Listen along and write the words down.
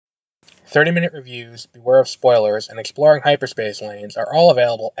30-minute reviews, Beware of Spoilers, and Exploring Hyperspace Lanes are all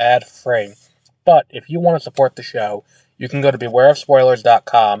available ad-free. But if you want to support the show, you can go to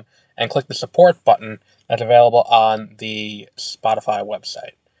bewareofspoilers.com and click the support button that's available on the Spotify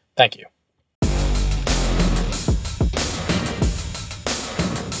website. Thank you.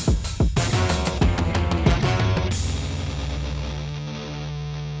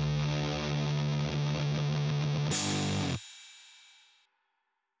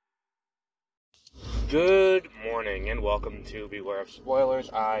 Good morning, and welcome to Beware of Spoilers.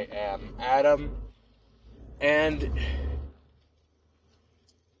 I am Adam, and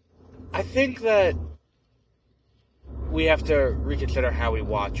I think that we have to reconsider how we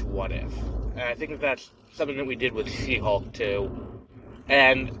watch What If. And I think that that's something that we did with She-Hulk, too.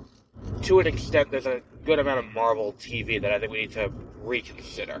 And to an extent, there's a good amount of Marvel TV that I think we need to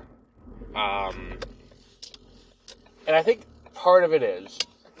reconsider. And I think part of it is,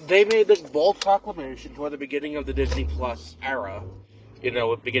 they made this bold proclamation toward the beginning of the Disney Plus era,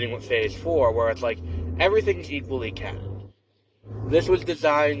 beginning with Phase 4, where it's like, everything's equally canon. This was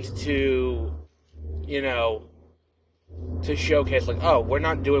designed to, to showcase, we're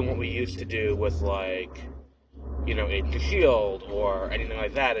not doing what we used to do with, Agents of S.H.I.E.L.D. or anything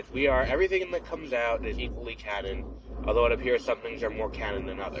like that. Everything that comes out is equally canon, although it appears some things are more canon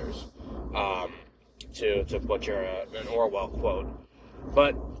than others, to butcher an Orwell quote.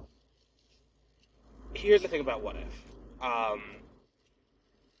 But here's the thing about What If.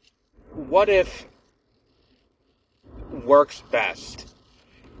 What If works best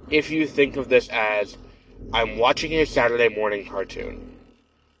if you think of this as, I'm watching a Saturday morning cartoon.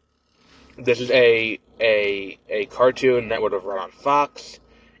 This is a cartoon that would have run on Fox.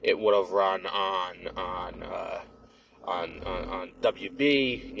 It would have run on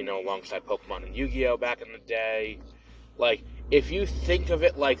WB, alongside Pokemon and Yu-Gi-Oh! Back in the day. If you think of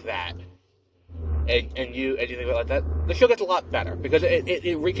it like that, and you think of it like that, the show gets a lot better, because it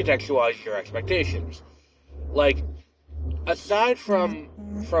recontextualizes your expectations. Aside from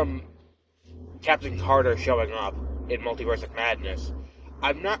Captain Carter showing up in Multiverse of Madness,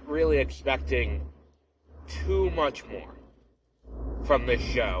 I'm not really expecting too much more from this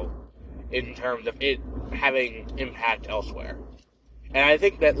show in terms of it having impact elsewhere. And I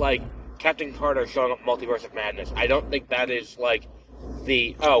think that, Captain Carter showing up in Multiverse of Madness, I don't think that is,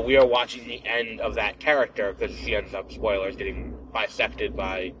 we are watching the end of that character, because she ends up, spoilers, getting bisected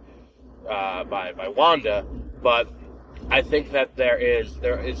by Wanda, but I think that there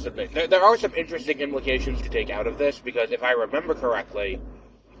are some interesting implications to take out of this, because if I remember correctly,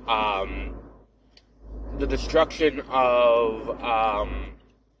 the destruction of,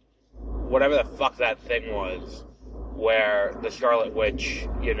 whatever the fuck that thing was, where the Scarlet Witch,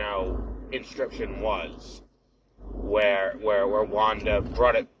 inscription was, where Wanda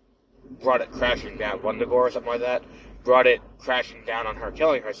brought it crashing down, Wundagore or something like that, brought it crashing down on her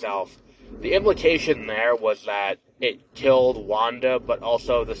killing herself. The implication there was that it killed Wanda, but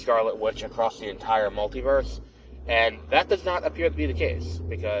also the Scarlet Witch across the entire multiverse, and that does not appear to be the case,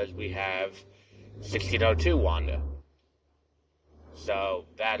 because we have 1602 Wanda. So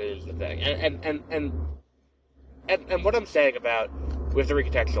that is the thing, and what I'm saying about, we have to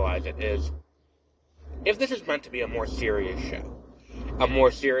recontextualize it, is, if this is meant to be a more serious show,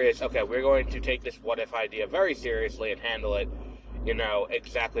 we're going to take this what-if idea very seriously and handle it,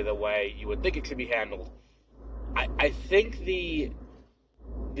 exactly the way you would think it should be handled, I think the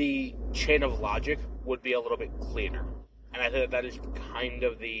chain of logic would be a little bit cleaner. And I think that is kind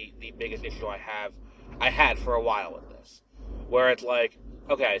of the biggest issue I had for a while with this. Where it's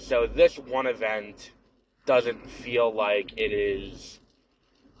okay, so this one event doesn't feel like it is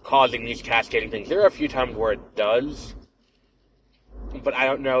causing these cascading things. There are a few times where it does, but I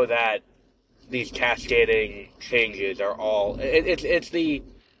don't know that these cascading changes are all. It's the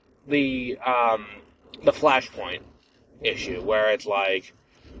Flashpoint issue, where it's that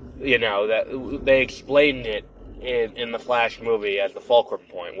they explained it in the Flash movie as the fulcrum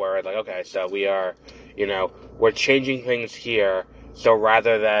point, where it's okay, so we are, we're changing things here, so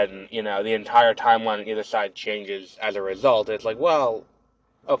rather than, the entire timeline on either side changes as a result, it's well,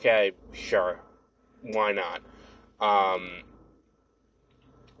 okay, sure, why not?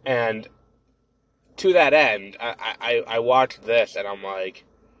 And to that end, I watched this, and I'm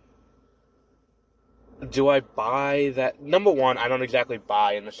do I buy that? Number one, I don't exactly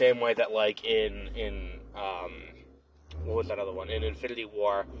buy in the same way that, in what was that other one? In Infinity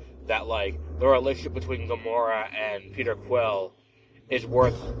War, that, the relationship between Gamora and Peter Quill is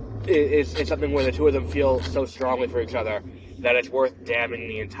something where the two of them feel so strongly for each other that it's worth damning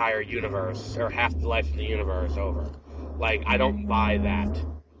the entire universe, or half the life of the universe over. I don't buy that.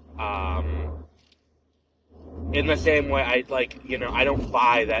 In the same way, I don't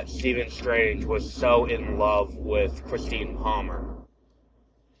buy that Stephen Strange was so in love with Christine Palmer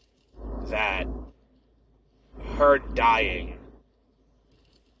that her dying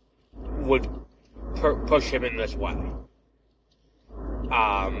would push him in this way.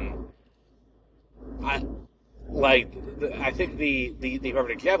 I think the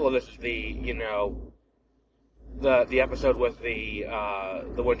perfect example of this is the episode with the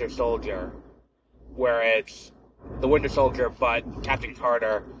Winter Soldier, where it's the Winter Soldier but Captain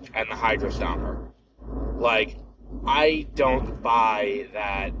Carter and the Hydra Stomper. Like, I don't buy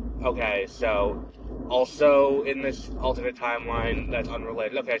that. Okay, so also in this alternate timeline that's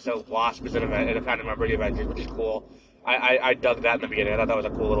unrelated. Okay, so Wasp is in a founding member of the Avengers, which is cool. I dug that in the beginning. I thought that was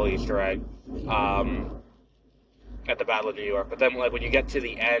a cool little Easter egg at the Battle of New York. But then, like, when you get to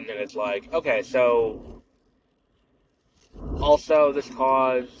the end and it's like, okay, so also this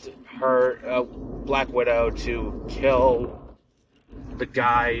caused her Black Widow to kill the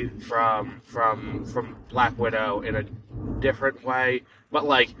guy from Black Widow in a different way. But,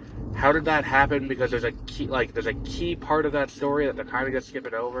 like, how did that happen? Because there's a key part of that story that they're kind of just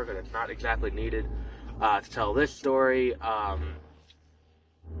skipping over because it's not exactly needed to tell this story.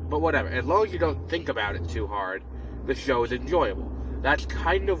 But whatever. As long as you don't think about it too hard, the show is enjoyable. That's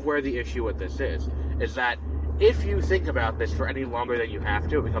kind of where the issue with this is that if you think about this for any longer than you have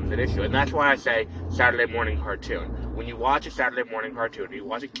to, it becomes an issue. And that's why I say Saturday morning cartoon. When you watch a Saturday morning cartoon, or you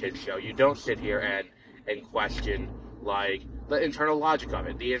watch a kid's show, you don't sit here and question, like, the internal logic of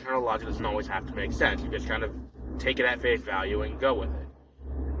it. The internal logic doesn't always have to make sense. You just kind of take it at face value and go with it.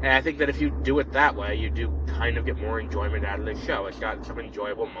 And I think that if you do it that way, you do kind of get more enjoyment out of this show. It's got some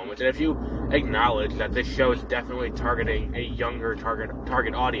enjoyable moments. And if you acknowledge that this show is definitely targeting a younger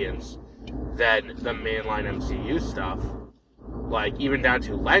target audience than the mainline MCU stuff, like, even down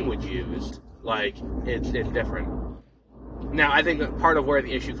to language used, like, it's different. Now, I think that part of where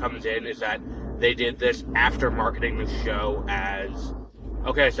the issue comes in is that they did this after marketing the show as,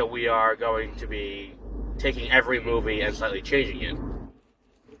 okay, so we are going to be taking every movie and slightly changing it.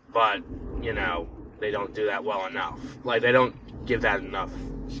 But, they don't do that well enough. Like, they don't give that enough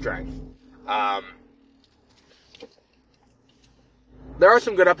strength. There are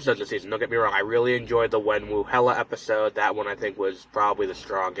some good episodes this season, don't get me wrong. I really enjoyed the Wenwu Hela episode. That one, I think, was probably the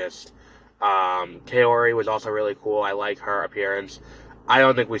strongest. Kaori was also really cool. I like her appearance. I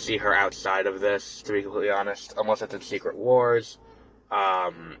don't think we see her outside of this, to be completely honest, unless it's in Secret Wars.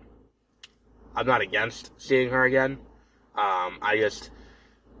 I'm not against seeing her again.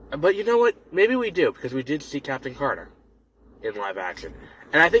 But you know what? Maybe we do, because we did see Captain Carter in live action.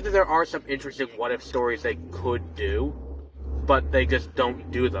 And I think that there are some interesting what-if stories they could do, but they just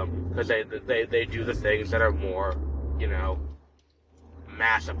don't do them, because they do the things that are more,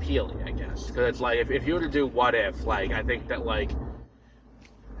 mass appealing, I guess. Because it's like, if you were to do what-if, like, I think that, like,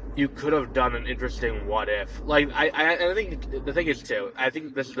 you could have done an interesting what-if. Like, I think the thing is, too, I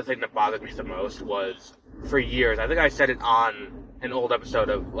think this is the thing that bothered me the most was, for years, I think I said it on an old episode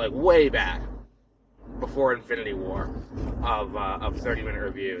of, like, way back, before Infinity War, of 30-minute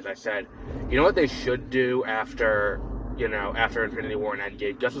reviews. I said, you know what they should do after Infinity War and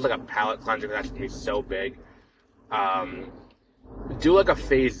Endgame, just as, like, a palate cleanser, because that's going to be so big, do, like, a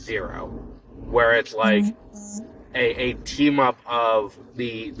Phase Zero, where it's, like, a team-up of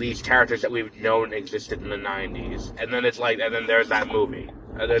these characters that we've known existed in the 90s, and then it's like, and then there's that movie,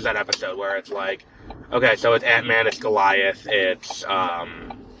 there's that episode where it's like, okay, so it's Ant-Man, it's Goliath, it's, who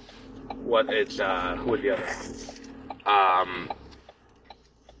was the other?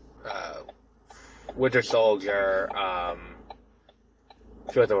 Winter Soldier, I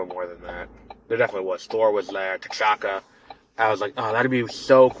feel like there were more than that. There definitely was. Thor was there, T'Chaka. I was like, oh, that'd be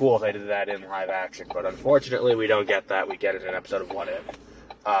so cool if they did that in live action, but unfortunately we don't get that. We get it in an episode of What If.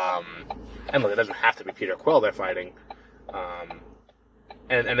 And look, it doesn't have to be Peter Quill they're fighting.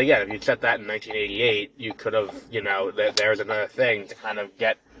 And again, if you set that in 1988, you could have, there's another thing to kind of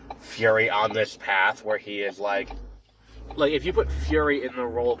get Fury on this path where he is like, if you put Fury in the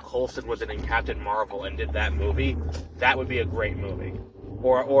role Coulson was in Captain Marvel and did that movie, that would be a great movie.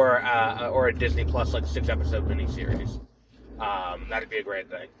 Or a Disney Plus, like, 6-episode miniseries. That'd be a great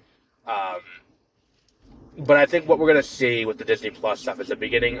thing. But I think what we're going to see with the Disney Plus stuff is the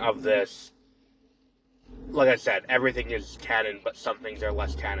beginning of this. Like I said, everything is canon, but some things are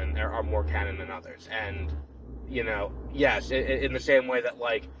less canon. There are more canon than others. And, yes, in the same way that,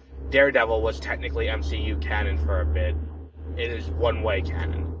 like, Daredevil was technically MCU canon for a bit, it is one-way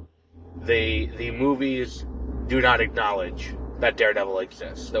canon. The movies do not acknowledge that Daredevil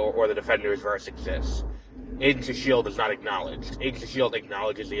exists, or the Defenders verse exists. Agents of S.H.I.E.L.D. is not acknowledged. Agents of S.H.I.E.L.D.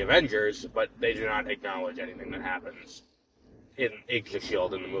 acknowledges the Avengers, but they do not acknowledge anything that happens in Agents of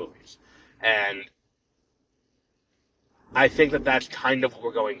S.H.I.E.L.D. in the movies. And I think that that's kind of what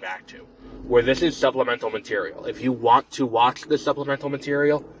we're going back to, where this is supplemental material. If you want to watch the supplemental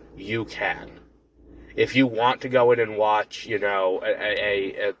material, you can. If you want to go in and watch,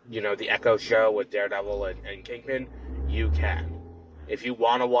 the Echo show with Daredevil and Kingpin, you can. If you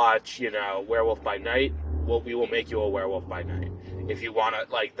want to watch, Werewolf by Night, we will make you a Werewolf by Night. If you want to,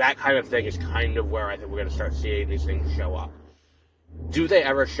 that kind of thing is kind of where I think we're going to start seeing these things show up. Do they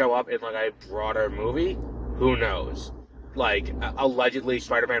ever show up in, a broader movie? Who knows? Allegedly,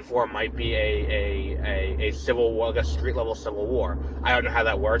 Spider-Man 4 might be a civil war, a street-level civil war. I don't know how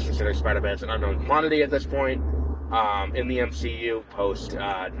that works, considering Spider-Man's an unknown quantity at this point in the MCU, post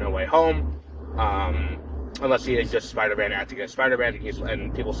No Way Home. Unless he is just Spider-Man acting as Spider-Man,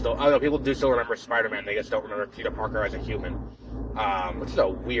 and people still, I don't know, people do still remember Spider-Man, they just don't remember Peter Parker as a human, which is a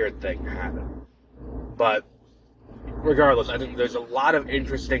weird thing to happen. But regardless, I think there's a lot of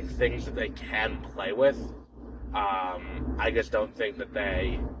interesting things that they can play with. I just don't think that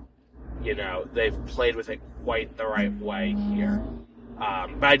they've played with it quite the right way here.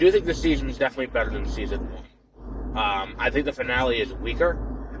 But I do think this season is definitely better than season 1. I think the finale is weaker.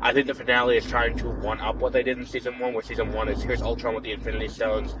 I think the finale is trying to one-up what they did in season 1, where season 1 is, here's Ultron with the Infinity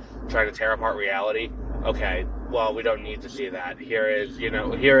Stones trying to tear apart reality. Okay, well, we don't need to see that. Here is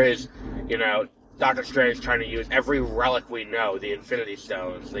Doctor Strange trying to use every relic we know, the Infinity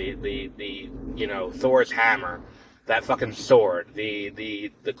Stones, the Thor's hammer, that fucking sword,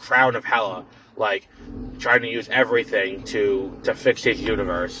 the crown of Hela, trying to use everything to fix his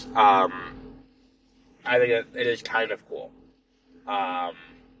universe. I think it is kind of cool.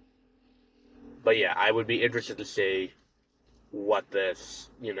 But yeah, I would be interested to see what they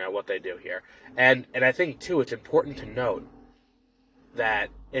do here. And I think, too, it's important to note that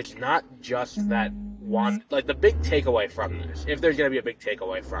it's not just that one, the big takeaway from this, if there's going to be a big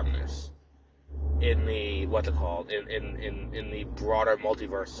takeaway from this, in the, in the broader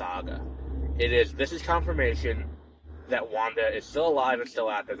multiverse saga, this is confirmation that Wanda is still alive and still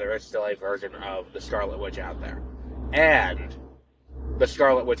out there. There is still a version of the Scarlet Witch out there. And the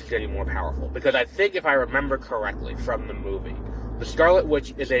Scarlet Witch is getting more powerful. Because I think, if I remember correctly from the movie, the Scarlet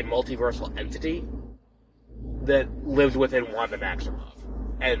Witch is a multiversal entity that lives within Wanda Maximoff.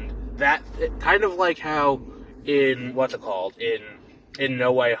 And that, kind of like how in, in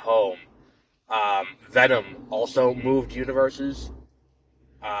No Way Home, Venom also moved universes.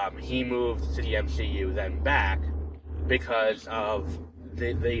 He moved to the MCU, then back, because of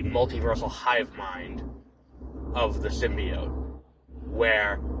the multiversal hive mind of the symbiote.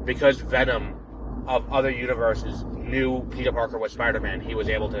 Where, because Venom of other universes knew Peter Parker was Spider-Man, he was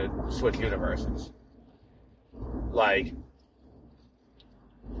able to switch universes.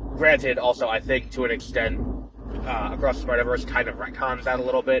 Granted, also, I think to an extent, Across the Spider-Verse kind of retcons that a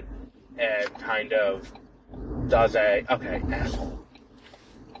little bit, and kind of does okay, asshole.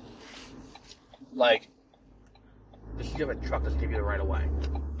 This stupid truck doesn't give you the right of way.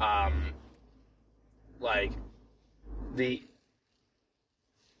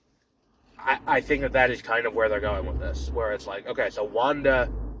 I think that is kind of where they're going with this, where it's okay, so Wanda,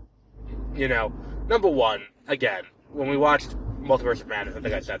 number one, again, when we watched Multiverse of Madness, I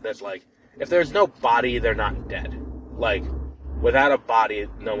think I said this, if there's no body, they're not dead. Without a body,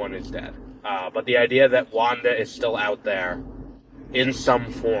 no one is dead. But the idea that Wanda is still out there in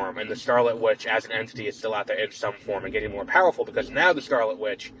some form, and the Scarlet Witch as an entity is still out there in some form and getting more powerful, because now the Scarlet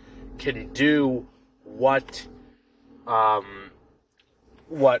Witch can do what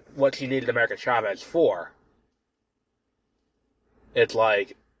she needed America Chavez for. It's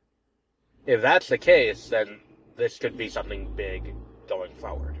if that's the case, then this could be something big going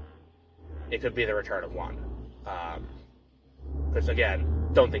forward. It could be the return of Wanda. Because, again,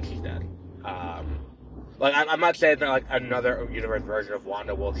 don't think she's dead. I'm not saying that, another universe version of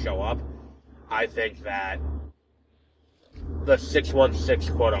Wanda will show up. I think that the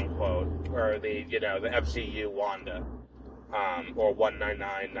 616, quote-unquote, or the MCU Wanda, or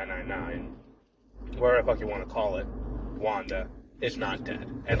 199999, whatever the fuck you want to call it, Wanda, is not dead,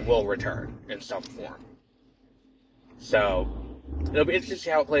 and will return in some form. So, it'll be interesting to see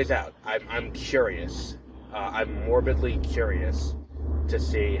how it plays out. I'm curious. I'm morbidly curious to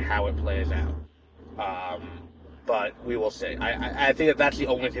see how it plays out. But we will see. I think that's the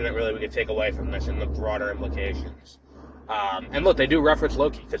only thing that really we can take away from this and the broader implications. And look, they do reference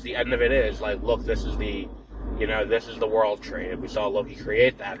Loki, because the end of it is, look, this is the World Tree, and we saw Loki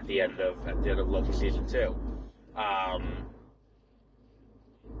create that at the end of Loki Season 2.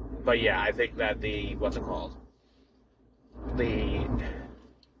 But yeah, I think that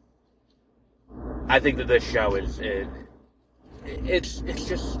I think that this show it's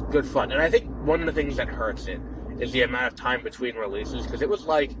just good fun. And I think one of the things that hurts it is the amount of time between releases, because it was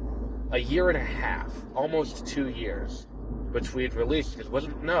like a year and a half, almost 2 years between releases. It was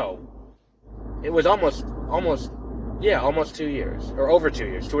almost 2 years, or over 2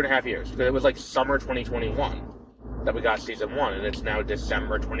 years, 2.5 years, because it was like summer 2021 that we got season 1, and it's now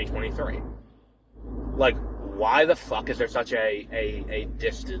December 2023. Like, why the fuck is there such a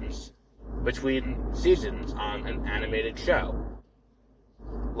distance between seasons on an animated show?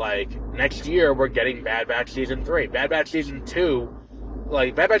 Like, next year we're getting Bad Batch Season 3. Bad Batch Season 2,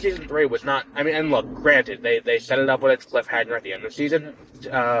 Bad Batch Season 3 was not, and look, granted, they set it up with its cliffhanger at the end of Season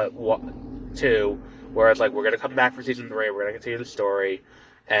 2, where it's like, we're going to come back for Season 3, we're going to continue the story,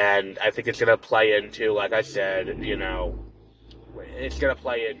 and I think it's going to play into, like I said, it's going to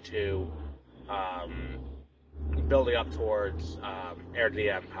play into building up towards Heir to the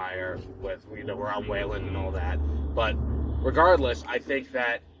Empire with, we're on Wayland and all that. But regardless, I think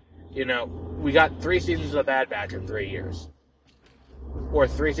that, we got 3 seasons of Bad Batch in 3 years. Or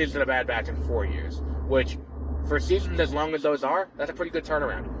 3 seasons of Bad Batch in 4 years. Which, for seasons as long as those are, that's a pretty good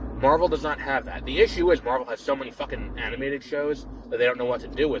turnaround. Marvel does not have that. The issue is Marvel has so many fucking animated shows that they don't know what to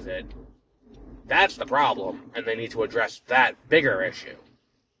do with it. That's the problem, and they need to address that bigger issue.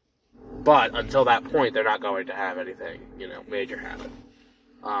 But until that point, they're not going to have anything, major happen.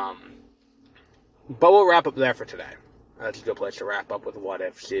 But we'll wrap up there for today. That's a good place to wrap up with What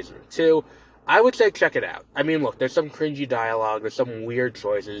If Season 2. I would say check it out. I mean, look, there's some cringy dialogue, there's some weird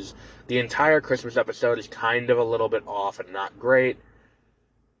choices. The entire Christmas episode is kind of a little bit off and not great.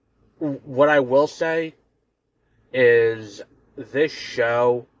 What I will say is this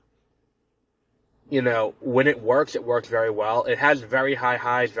show, when it works very well. It has very high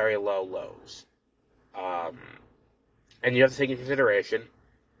highs, very low lows. And you have to take into consideration,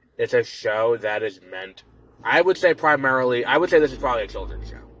 it's a show that is meant, I would say this is probably a children's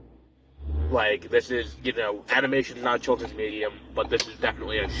show. Like, this is, animation is not a children's medium, but this is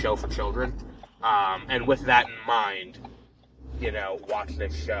definitely a show for children. And with that in mind, watch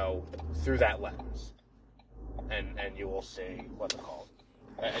this show through that lens. And you will see,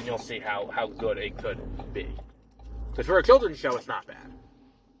 and you'll see how good it could be. Because for a children's show, it's not bad.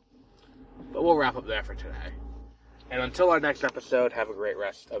 But we'll wrap up there for today. And until our next episode, have a great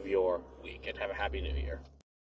rest of your week, and have a Happy New Year.